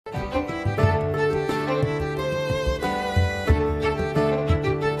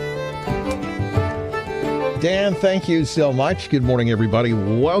Dan, thank you so much. Good morning, everybody.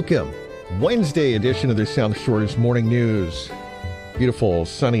 Welcome. Wednesday edition of the South Shore's Morning News. Beautiful,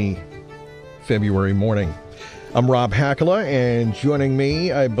 sunny February morning. I'm Rob Hakala, and joining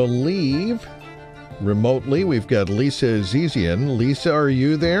me, I believe, remotely, we've got Lisa Azizian. Lisa, are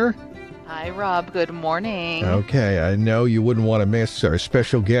you there? Hi, Rob. Good morning. Okay, I know you wouldn't want to miss our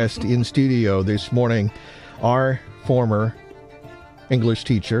special guest in studio this morning, our former English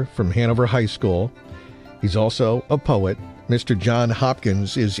teacher from Hanover High School. He's also a poet. Mr. John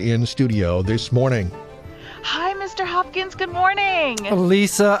Hopkins is in studio this morning. Hi, Mr. Hopkins. Good morning.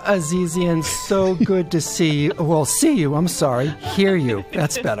 Lisa Azizian, so good to see you. Well, see you. I'm sorry. Hear you.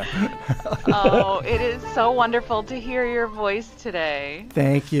 That's better. Oh, it is so wonderful to hear your voice today.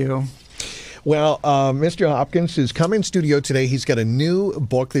 Thank you. Well, Mr. Hopkins has come in studio today. He's got a new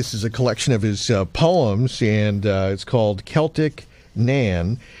book. This is a collection of his poems, and it's called Celtic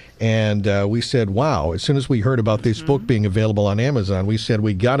Nan. And we said, wow, as soon as we heard about this book being available on Amazon, we said,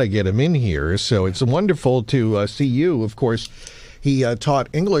 we got to get him in here. So it's wonderful to see you. Of course, he taught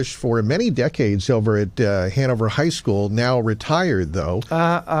English for many decades over at Hanover High School, now retired, though.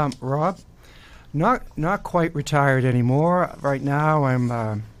 Rob, not quite retired anymore. Right now,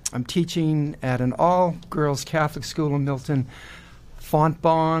 I'm teaching at an all-girls Catholic school in Milton,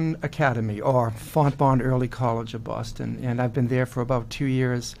 Fontbonne Academy, or Fontbonne Early College of Boston. And I've been there for about 2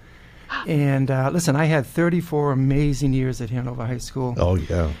 years. And listen, I had 34 amazing years at Hanover High School. Oh,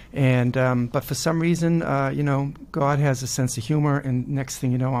 yeah. And but for some reason, God has a sense of humor. And next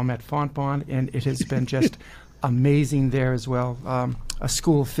thing you know, I'm at Fontbonne, and it has been just amazing there as well. A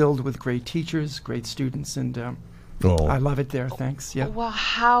school filled with great teachers, great students, and I love it there. Thanks. Yeah. Well,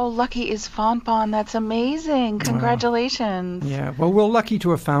 how lucky is Fontbonne? That's amazing. Congratulations. Yeah. Well, we're lucky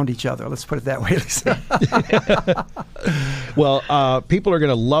to have found each other. Let's put it that way, Lisa. Well, people are going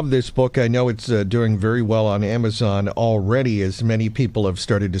to love this book. I know it's doing very well on Amazon already, as many people have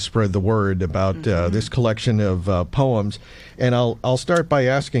started to spread the word about this collection of poems. And I'll start by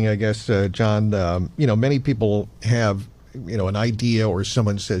asking, I guess, John, many people have an idea, or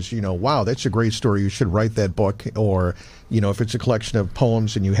someone says, wow, that's a great story, you should write that book. Or, if it's a collection of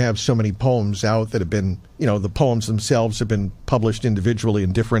poems and you have so many poems out that have been, the poems themselves have been published individually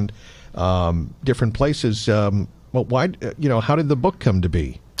in different places. Well, why, how did the book come to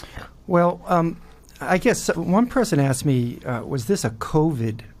be? Well, I guess one person asked me, was this a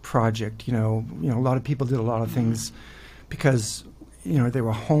COVID project? A lot of people did a lot of things because, they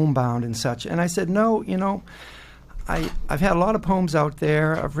were homebound and such. And I said, no, I've had a lot of poems out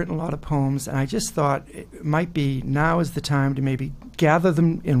there. I've written a lot of poems, and I just thought it might be now is the time to maybe gather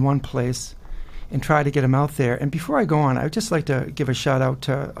them in one place and try to get them out there. And before I go on, I'd just like to give a shout out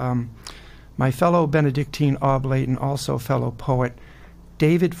to my fellow Benedictine oblate and also fellow poet,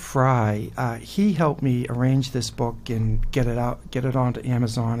 David Fry. He helped me arrange this book and get it onto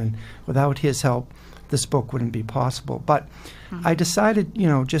Amazon. And without his help, this book wouldn't be possible. But I decided,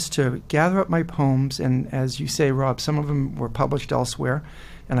 just to gather up my poems, and as you say, Rob, some of them were published elsewhere,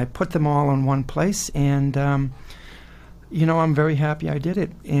 and I put them all in one place, and, I'm very happy I did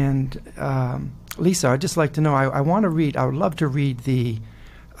it. And, Lisa, I'd just like to know, I would love to read the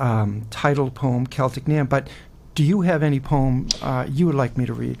title poem, Celtic Nan, but do you have any poem you would like me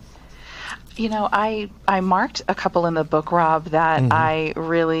to read? I marked a couple in the book, Rob, that I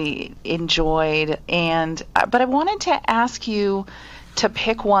really enjoyed, but I wanted to ask you to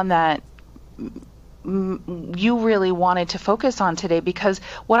pick one that you really wanted to focus on today, because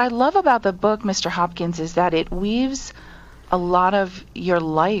what I love about the book, Mr. Hopkins, is that it weaves a lot of your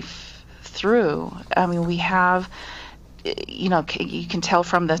life through. I mean, we have, you can tell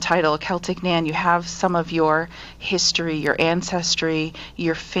from the title, Celtic Nan, you have some of your history, your ancestry,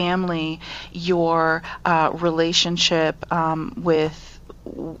 your family, your relationship with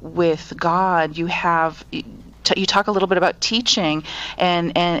God. You have, you talk a little bit about teaching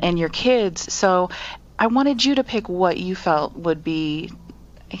and your kids. So I wanted you to pick what you felt would be,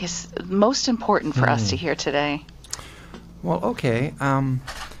 I guess, most important for us to hear today. Well, okay.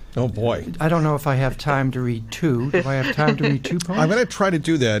 Oh, boy. I don't know if I have time to read two. Do I have time to read two poems? I'm going to try to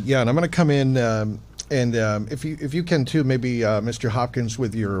do that, yeah, and I'm going to come in, and if you can, too, maybe, Mr. Hopkins,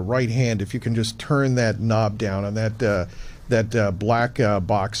 with your right hand, if you can just turn that knob down on that black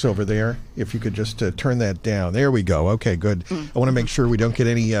box over there, if you could just turn that down. There we go. Okay, good. I want to make sure we don't get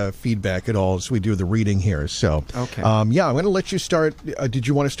any feedback at all as we do the reading here. So, okay. I'm going to let you start. Did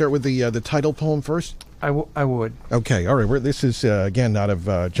you want to start with the title poem first? I would. Okay, all right. This is, again, out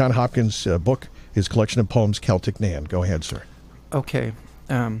of John Hopkins' book, his collection of poems, Celtic Nan. Go ahead, sir. Okay.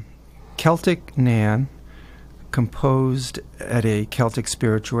 Celtic Nan, composed at a Celtic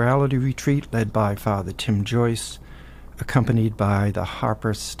spirituality retreat led by Father Tim Joyce, accompanied by the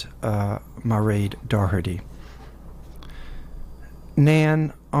harpist Mairead Doherty.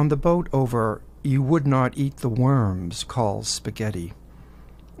 Nan, on the boat over, you would not eat the worms called spaghetti.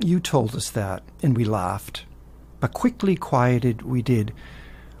 You told us that, and we laughed, but quickly quieted we did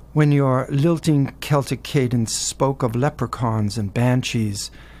when your lilting Celtic cadence spoke of leprechauns and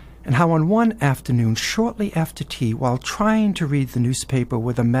banshees, and how on one afternoon, shortly after tea, while trying to read the newspaper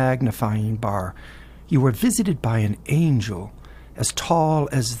with a magnifying bar, you were visited by an angel as tall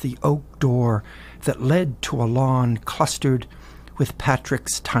as the oak door that led to a lawn clustered with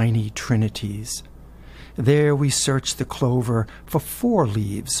Patrick's tiny trinities. There we searched the clover for 4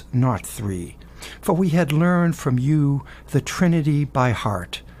 leaves, not 3, for we had learned from you the Trinity by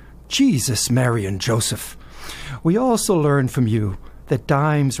heart, Jesus, Mary, and Joseph. We also learned from you that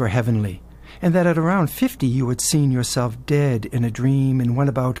dimes were heavenly, and that at around 50 you had seen yourself dead in a dream and went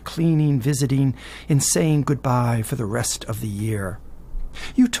about cleaning, visiting, and saying goodbye for the rest of the year.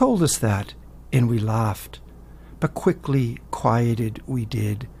 You told us that, and we laughed, but quickly quieted we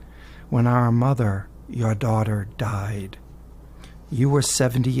did when our mother, your daughter, died. You were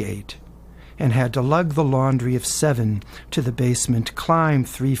 78 and had to lug the laundry of 7 to the basement, climb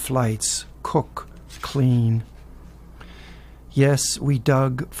 3 flights, cook, clean. Yes, we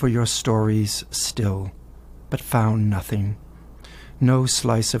dug for your stories still, but found nothing. No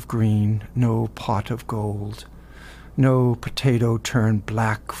slice of green, no pot of gold, no potato turned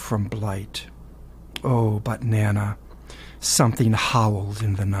black from blight. Oh, but Nana, something howled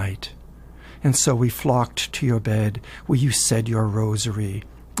in the night. And so we flocked to your bed where you said your rosary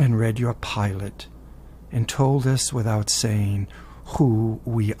and read your Pilate and told us without saying who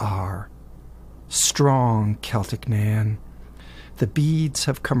we are. Strong Celtic Nan, the beads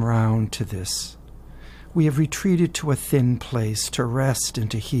have come round to this. We have retreated to a thin place to rest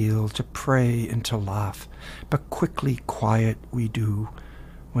and to heal, to pray and to laugh, but quickly quiet we do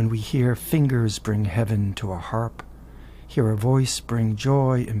when we hear fingers bring heaven to a harp, hear a voice bring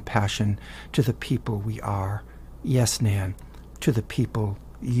joy and passion to the people we are. Yes, Nan, to the people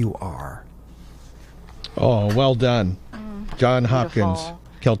you are. Oh, well done. John Hopkins,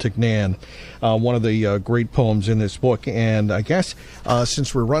 Celtic Nan, one of the great poems in this book. And I guess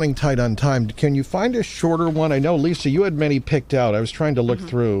since we're running tight on time, can you find a shorter one? I know, Lisa, you had many picked out. I was trying to look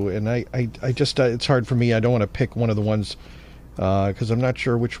through, and I just, it's hard for me. I don't want to pick one of the ones because I'm not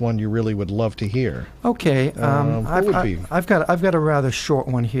sure which one you really would love to hear. Okay. I've got a rather short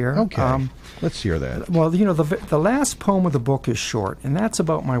one here. Okay. Let's hear that. Well, you know, the last poem of the book is short, and that's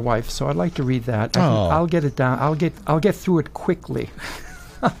about my wife, so I'd like to read that. I'll get it down. I'll get through it quickly.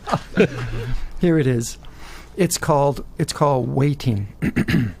 Here it is. It's called Waiting.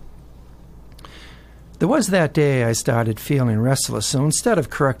 There was that day I started feeling restless, so instead of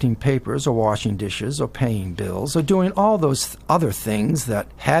correcting papers or washing dishes or paying bills or doing all those other things that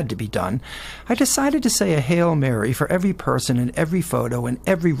had to be done, I decided to say a Hail Mary for every person in every photo in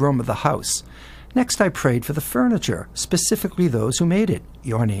every room of the house. Next, I prayed for the furniture, specifically those who made it.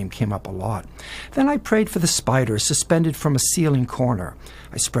 Your name came up a lot. Then I prayed for the spiders suspended from a ceiling corner.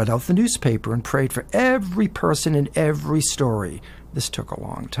 I spread out the newspaper and prayed for every person in every story. This took a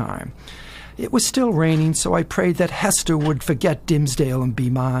long time. It was still raining, so I prayed that Hester would forget Dimsdale and be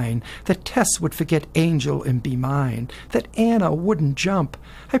mine, that Tess would forget Angel and be mine, that Anna wouldn't jump.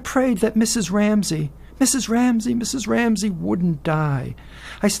 I prayed that Mrs. Ramsey wouldn't die.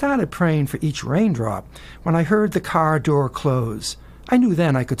 I started praying for each raindrop when I heard the car door close. I knew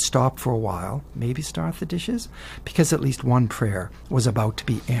then I could stop for a while, maybe start the dishes, because at least one prayer was about to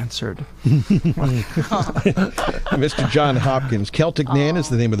be answered. Mr. John Hopkins, Celtic Nan is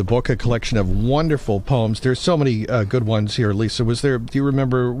the name of the book, a collection of wonderful poems. There's so many good ones here. Lisa, was there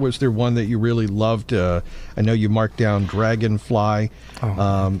one that you really loved? I know you marked down Dragonfly.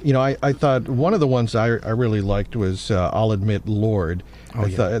 I thought one of the ones I really liked was I'll Admit Lord. I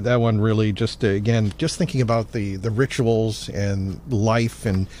thought that one really just thinking about the rituals and life,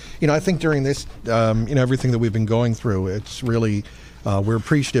 and I think during this everything that we've been going through, it's really we're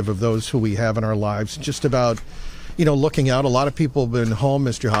appreciative of those who we have in our lives. Just about looking out. A lot of people have been home,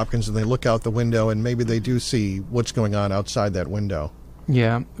 Mr. Hopkins, and they look out the window and maybe they do see what's going on outside that window.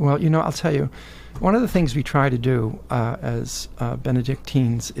 Yeah, well, I'll tell you, one of the things we try to do as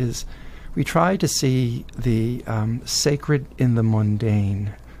Benedictines is we try to see the sacred in the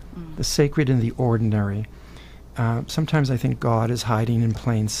mundane, the sacred in the ordinary. Sometimes I think God is hiding in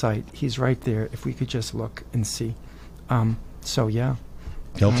plain sight. He's right there if we could just look and see.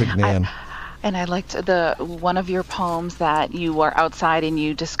 Celtic Nan. And I liked one of your poems that you were outside and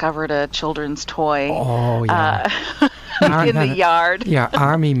you discovered a children's toy. Oh, yeah. In the yard. Yeah,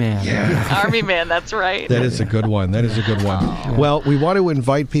 Army Man. Yeah. Army Man, that's right. That is a good one. That is a good one. Oh. Well, we want to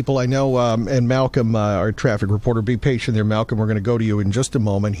invite people. I know, and Malcolm, our traffic reporter, be patient there. Malcolm, we're going to go to you in just a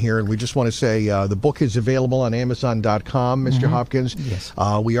moment here. And we just want to say the book is available on Amazon.com, Mr. Hopkins. Yes.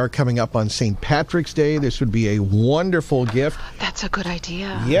 We are coming up on St. Patrick's Day. This would be a wonderful gift. That's a good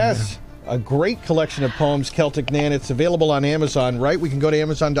idea. Yes. A great collection of poems, Celtic Nan. It's available on Amazon, right? We can go to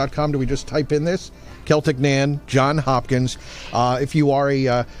Amazon.com. Do we just type in this? Celtic Nan, John Hopkins. If you are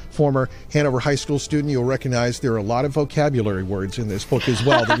a former Hanover High School student, you'll recognize there are a lot of vocabulary words in this book as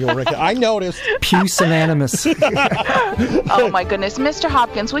well that you'll recognize. I noticed. Pusillanimous. Oh, my goodness. Mr.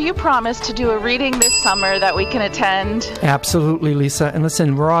 Hopkins, will you promise to do a reading this summer that we can attend? Absolutely, Lisa. And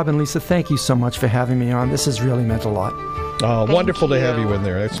listen, Rob and Lisa, thank you so much for having me on. This has really meant a lot. Wonderful to have you you in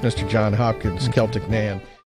there. That's Mr. John Hopkins, Celtic Nan.